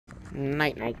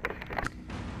Night night.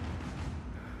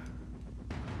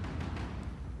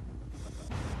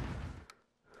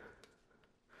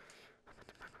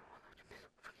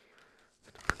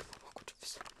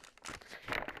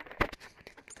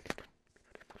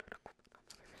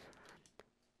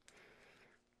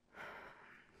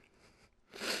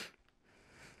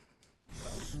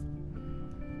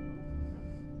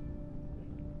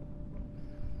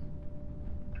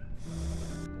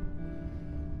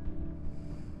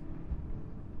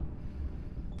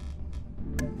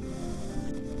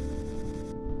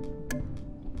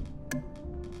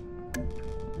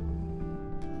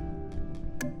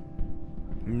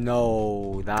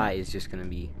 No, that is just gonna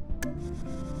be...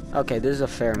 Okay, this is a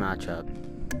fair matchup.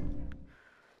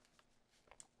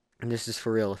 This is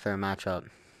for real a fair matchup.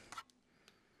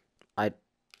 I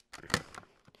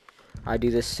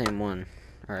do this same one,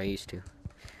 or I used to.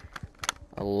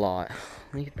 A lot.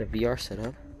 Let me get the VR set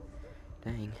up.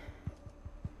 Dang.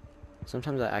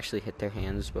 Sometimes I actually hit their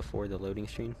hands before the loading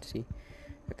screen. See?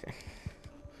 Okay.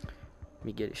 Let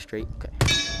me get it straight. Okay.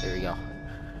 There we go.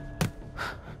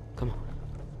 Come on.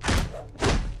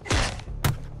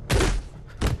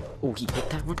 Oh, he hit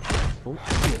that one. Oh,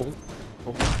 oh, oh,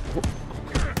 oh,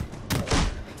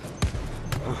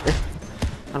 oh. Okay.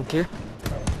 I don't care.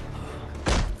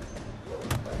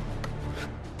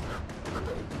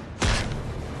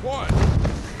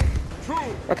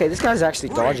 Okay, this guy's actually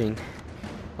dodging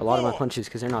a lot of my punches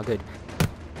because they're not good.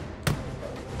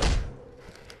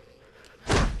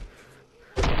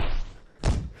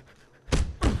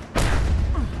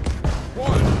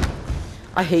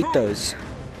 I hate those.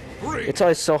 It's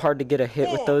always so hard to get a hit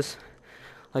with those.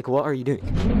 Like, what are you doing?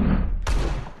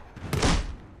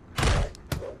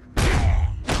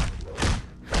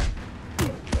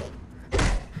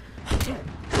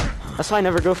 That's why I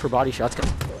never go for body shots.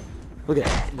 Look at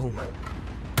that. Boom.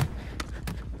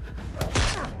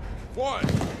 1,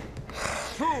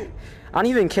 2. I don't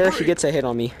even care if he gets a hit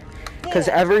on me. Because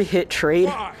every hit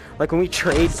trade, like when we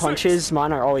trade punches,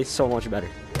 mine are always so much better.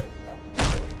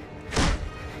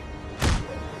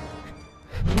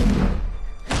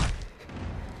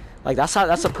 Like that's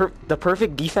the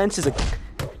perfect defense is a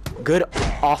good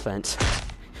offense.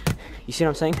 You see what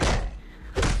I'm saying?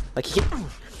 Like he.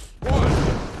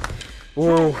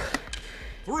 Whoa.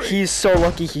 He's so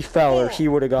lucky he fell, or he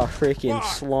would have got freaking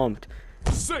slumped.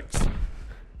 6.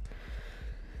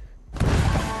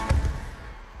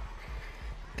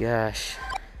 Gosh.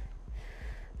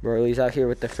 Broly's out here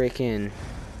with the freaking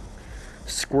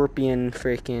scorpion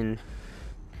freaking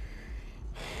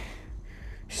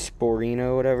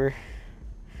Sporino, whatever.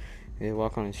 They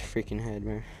walk on his freaking head,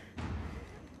 man.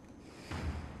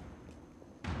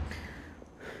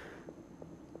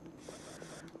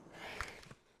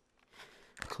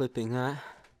 Clipping that.